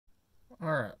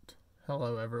Alright,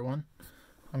 hello everyone.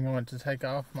 I'm going to take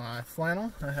off my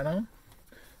flannel I had on,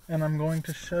 and I'm going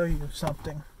to show you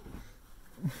something.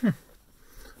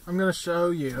 I'm going to show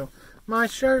you my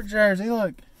shirt jersey.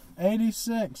 Look,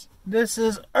 86. This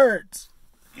is Ertz.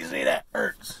 You see that?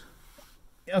 Ertz.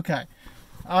 Okay,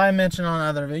 I mentioned on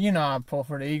other video, you know I pull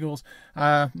for the Eagles.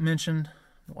 I mentioned,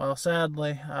 well,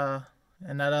 sadly,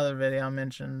 in that other video I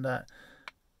mentioned that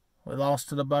we lost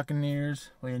to the Buccaneers,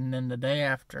 and then the day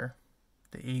after,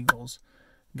 the Eagles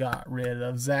got rid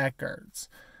of Zach Ertz.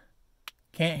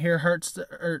 Can't hear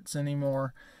Ertz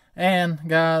anymore. And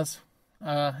guys,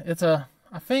 I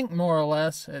think more or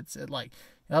less, it's like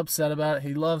upset about it.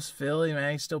 He loves Philly,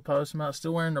 man. He's still posting about it,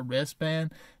 still wearing the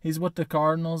wristband. He's with the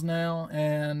Cardinals now,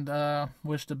 and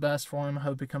wish the best for him. I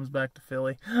hope he comes back to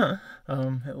Philly,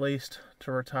 at least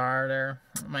to retire there.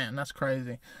 Man, that's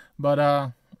crazy.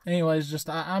 But anyways, just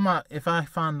I might, if I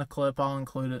find the clip, I'll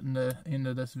include it in the end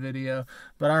of this video.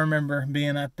 But I remember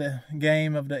being at the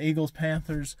game of the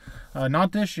Eagles-Panthers,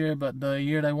 not this year, but the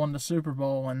year they won the Super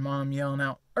Bowl, and Mom yelling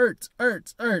out, "Ertz,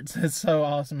 Ertz, Ertz." It's so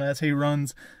awesome as he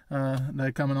runs.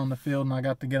 They're coming on the field, and I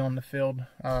got to get on the field.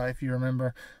 If you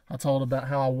remember, I told about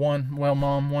how I won. Well,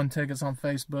 Mom won tickets on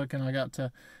Facebook, and I got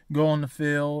to go on the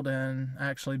field and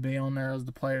actually be on there as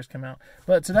the players came out.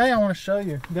 But today I want to show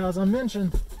you, guys, I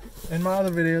mentioned in my other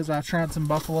videos I tried some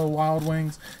Buffalo Wild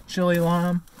Wings chili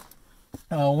lime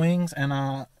wings, and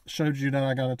I showed you that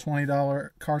I got a $20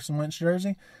 Carson Wentz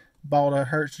jersey. Bought a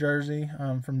Hurts jersey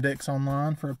from Dick's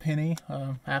online for a penny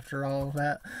after all of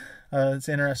that. It's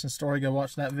an interesting story. Go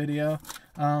watch that video.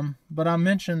 But I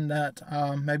mentioned that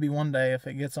maybe one day if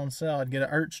it gets on sale, I'd get an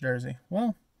Ertz jersey.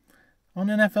 Well, on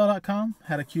NFL.com,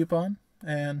 had a coupon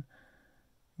and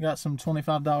got some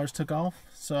 $25 took off.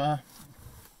 So I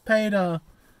paid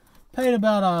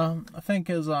about I think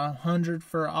it was $100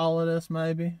 for all of this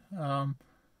maybe.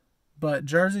 But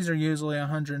jerseys are usually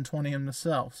 $120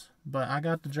 themselves. But I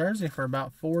got the jersey for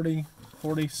about $46,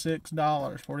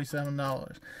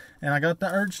 $47. And I got the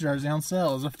Ertz jersey on sale.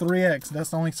 It was a 3X.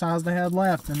 That's the only size they had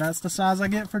left. And that's the size I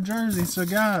get for jerseys. So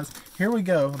guys, here we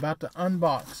go. About to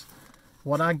unbox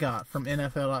what I got from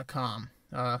NFL.com.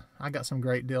 I got some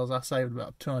great deals. I saved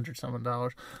about $200 something.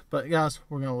 But guys,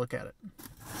 we're going to look at it.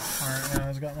 Alright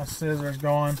guys, got my scissors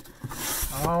going.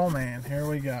 Oh man, here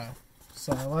we go.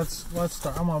 So let's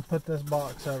start. I'm going to put this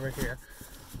box over here.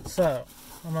 So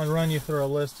I'm going to run you through a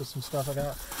list of some stuff I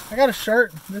got. I got a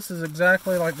shirt. This is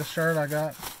exactly like the shirt I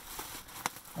got.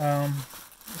 The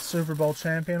Super Bowl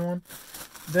champion one.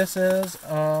 This is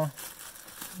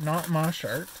not my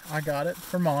shirt. I got it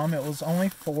for Mom. It was only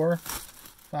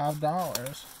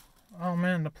 $5. Oh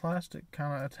man, the plastic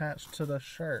kind of attached to the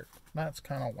shirt. That's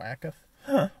kind of wackif.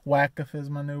 Wackif is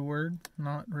my new word.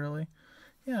 Not really.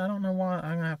 Yeah, I don't know why.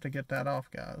 I'm going to have to get that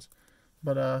off, guys.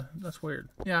 But, that's weird.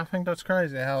 Yeah, I think that's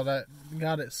crazy how that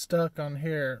got it stuck on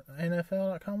here.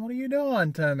 NFL.com, what are you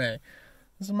doing to me?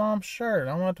 This is Mom's shirt.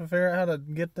 I'm going to have to figure out how to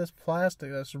get this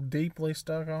plastic that's deeply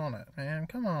stuck on it. Man,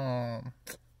 come on.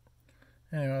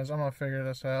 Anyways, I'm going to figure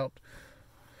this out.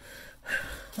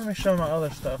 Let me show my other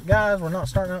stuff. Guys, we're not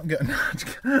starting out good.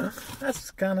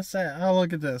 That's kind of sad. Oh,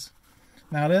 look at this.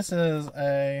 Now, this is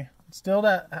a... Still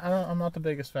that... I'm not the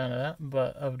biggest fan of that,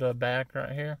 but of the back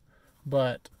right here.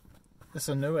 But... it's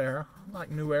a new era. I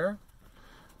like new era.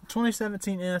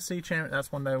 2017 NFC champion.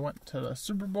 That's when they went to the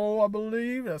Super Bowl, I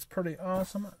believe. That's pretty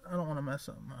awesome. I don't want to mess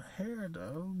up my hair,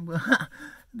 though.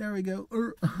 There we go.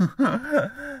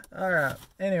 Alright.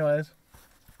 Anyways.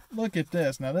 Look at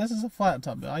this. Now, this is a flat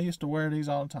top. I used to wear these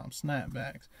all the time.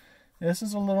 Snapbacks. This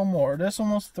is a little more. This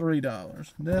one was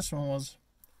 $3. This one was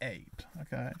 $8.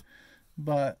 Okay.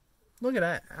 But... look at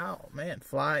that. Oh, man.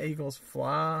 Fly, Eagles,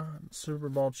 fly. Super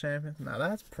Bowl champions. Now,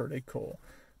 that's pretty cool.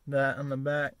 That on the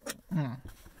back.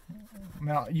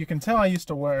 Now, you can tell I used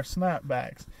to wear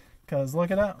snapbacks. Because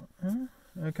look at that.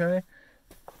 Okay.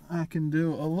 I can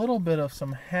do a little bit of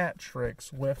some hat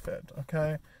tricks with it.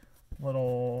 Okay.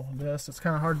 Little this. It's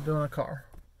kind of hard to do in a car.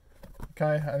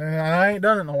 Okay. And I ain't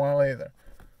done it in a while either.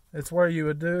 It's where you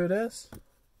would do this.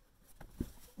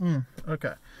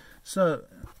 Okay. So...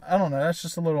 I don't know, that's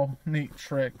just a little neat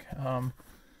trick. Turn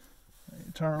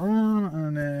around,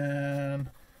 and then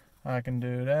I can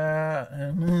do that,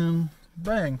 and then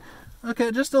bang. Okay,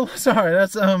 just a, sorry,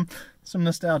 that's some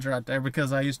nostalgia right there,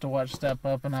 because I used to watch Step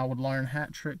Up, and I would learn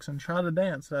hat tricks and try to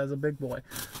dance as a big boy.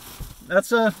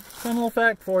 That's a fun little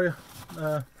fact for you.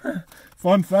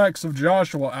 Fun facts of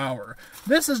Joshua Hour.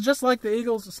 This is just like the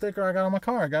Eagles sticker I got on my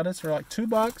car. I got this for like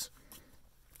 $2.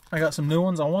 I got some new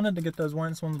ones. I wanted to get those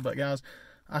Wentz ones, but guys,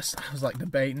 I was like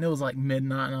debating. It was like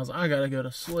midnight, and I was like, I gotta go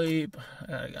to sleep.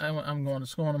 I'm going to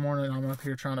school in the morning, and I'm up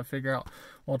here trying to figure out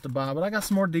what to buy. But I got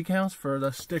some more decals for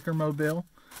the sticker mobile.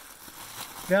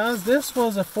 Guys, this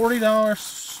was a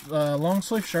 $40 long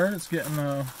sleeve shirt. It's getting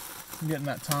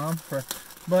that time for,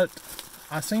 but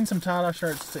I seen some tie-dye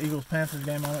shirts at the Eagles-Panthers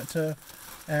game I went to,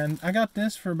 and I got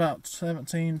this for about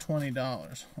 $17,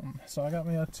 $20. So I got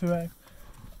me a 2X.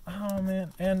 Oh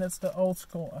man, and it's the old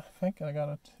school. I think I got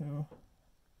a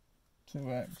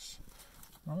 2X.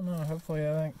 I don't know. Hopefully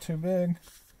I ain't too big.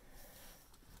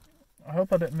 I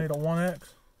hope I didn't need a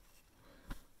 1X.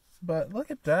 But look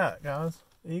at that, guys.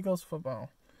 Eagles football.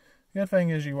 The good thing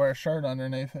is you wear a shirt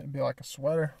underneath. It'd be like a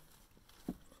sweater.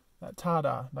 That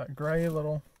tie-dye, that gray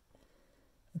little.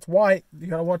 It's white. You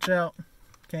gotta watch out.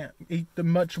 Can't eat too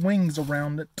much wings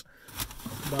around it.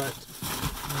 But,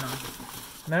 you know.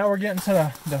 Now we're getting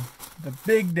to the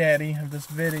big daddy of this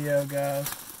video, guys.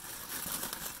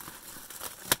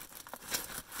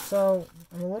 So,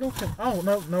 I'm a little oh,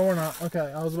 no, we're not. Okay,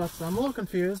 I was about to say, I'm a little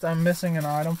confused. I'm missing an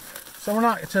item. So, we're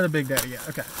not to the big daddy yet.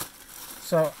 Okay.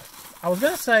 So, I was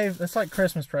going to say, it's like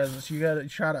Christmas presents. You gotta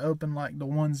try to open, like, the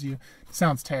ones it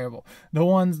sounds terrible. The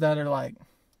ones that are, like,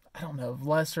 I don't know,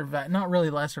 lesser value. Not really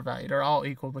lesser value. They're all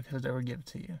equal because they were given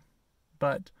to you.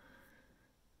 But,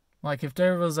 like, if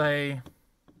there was a,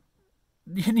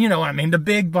 you know what I mean, the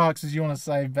big boxes you want to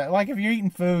save. Like, if you're eating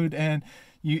food and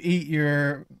you eat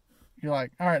you're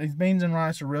like, all right, these beans and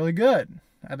rice are really good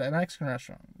at that Mexican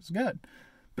restaurant. It's good.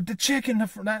 But the chicken,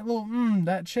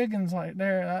 that chicken's like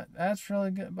there, that's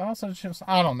really good. But also,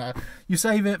 I don't know. You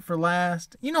save it for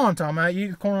last. You know what I'm talking about. You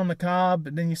eat the corn on the cob,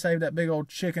 but then you save that big old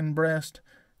chicken breast.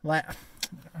 I'm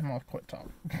going to quit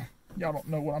talking. Y'all don't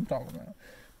know what I'm talking about.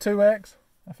 2X.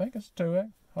 I think it's 2X.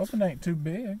 Hope it ain't too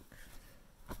big.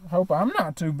 Hope I'm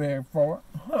not too big for it.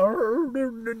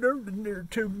 They're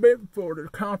too big for the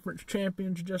conference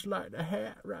champions, just like the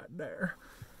hat right there.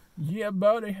 Yeah,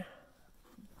 buddy.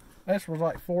 This was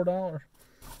like $4.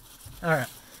 Alright.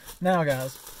 Now,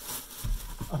 guys.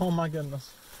 Oh, my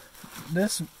goodness.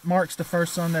 This marks the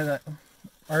first Sunday that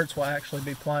Ertz will actually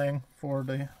be playing for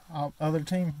the other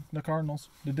team, the Cardinals.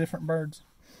 The different birds.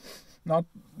 Not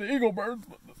the Eagle birds,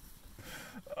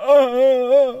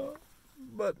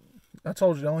 but I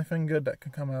told you the only thing good that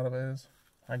can come out of it is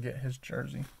I get his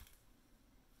jersey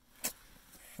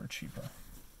for cheaper.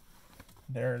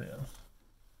 There it is.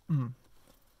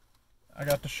 I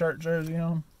got the shirt jersey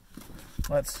on.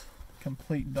 Let's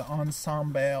complete the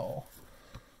ensemble.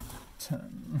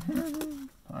 10.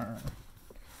 Alright.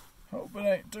 Hope it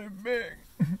ain't too big.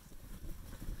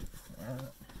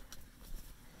 Alright.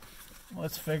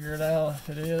 Let's figure it out if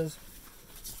it is.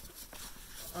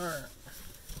 Alright.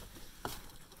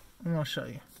 I'm going to show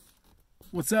you.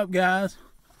 What's up, guys?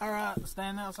 Alright,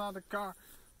 standing outside the car.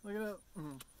 Look at that.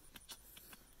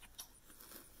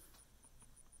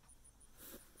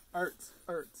 Ertz.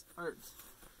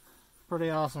 Pretty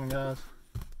awesome, guys.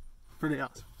 Pretty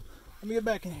awesome. Let me get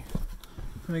back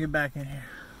in here.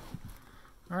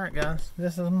 Alright, guys.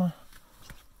 This is my...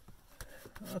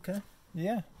 Okay.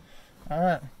 Yeah.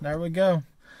 Alright. There we go.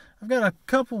 I've got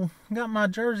got my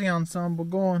jersey ensemble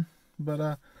going.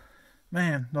 But,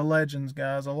 man, the legends,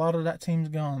 guys. A lot of that team's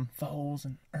gone. Foles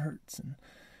and Ertz and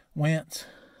Wentz.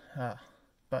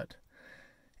 But,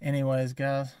 anyways,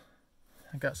 guys.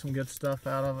 I got some good stuff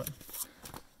out of it.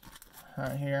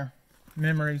 Right here.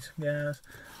 Memories, guys.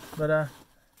 But,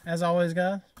 as always,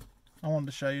 guys, I wanted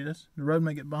to show you this. The road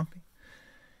may get bumpy.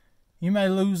 You may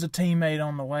lose a teammate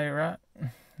on the way, right?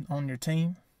 On your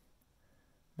team.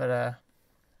 But,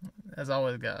 as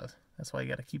always, guys, that's why you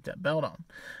got to keep that belt on.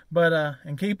 But,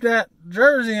 and keep that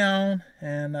jersey on.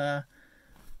 And,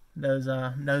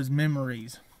 those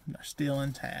memories are still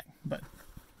intact. But,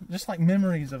 just like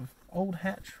memories of old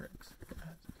hat tricks, guys.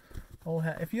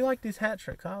 If you like these hat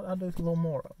tricks, I'll do a little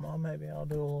more of them. Maybe I'll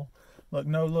do a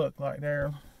little look like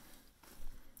there.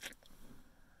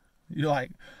 You're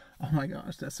like, oh my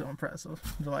gosh, that's so impressive.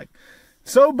 You're like,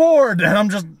 so bored, and I'm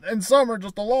just in summer,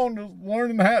 just alone, just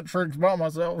learning the hat tricks by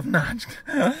myself.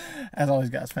 As always,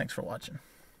 guys, thanks for watching.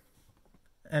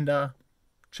 And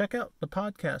check out the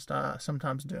podcast I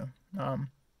sometimes do.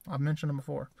 I've mentioned them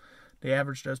before. The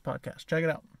Average Joe's Podcast. Check it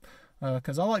out.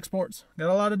 Because I like sports. Got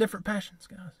a lot of different passions,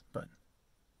 guys. But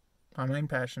my main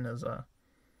passion is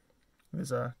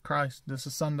Christ. This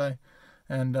is Sunday.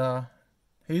 And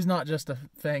He's not just a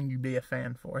thing you be a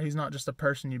fan for. He's not just a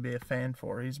person you be a fan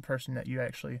for. He's a person that you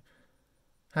actually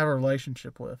have a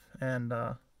relationship with. And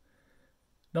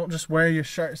don't just wear your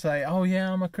shirt, say, oh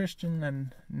yeah, I'm a Christian,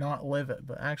 and not live it,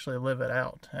 but actually live it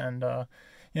out. And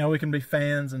we can be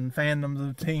fans and fandoms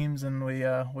of teams, and we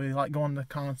like going to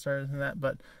concerts and that.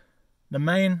 But the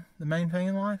main thing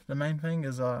in life, the main thing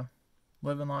is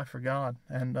living life for God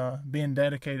and being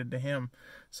dedicated to Him.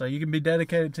 So you can be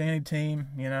dedicated to any team,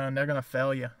 and they're gonna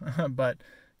fail you, but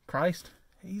Christ,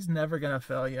 He's never gonna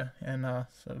fail you. And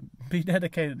so be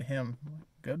dedicated to Him.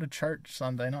 Go to church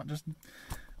Sunday, not just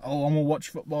I'm gonna watch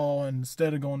football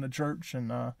instead of going to church.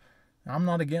 And I'm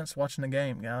not against watching the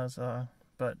game, guys,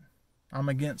 but I'm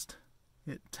against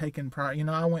it taking pride.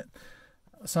 I went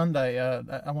Sunday.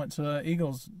 I went to the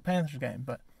Eagles-Panthers game,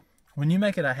 but when you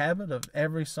make it a habit of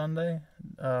every Sunday,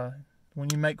 when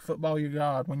you make football your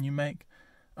God, when you make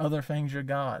other things your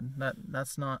God,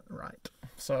 that's not right.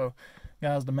 So,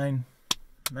 guys, the main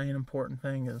important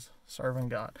thing is serving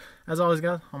God. As always,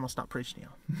 guys, I'm gonna stop preaching to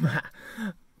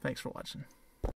y'all. Thanks for watching.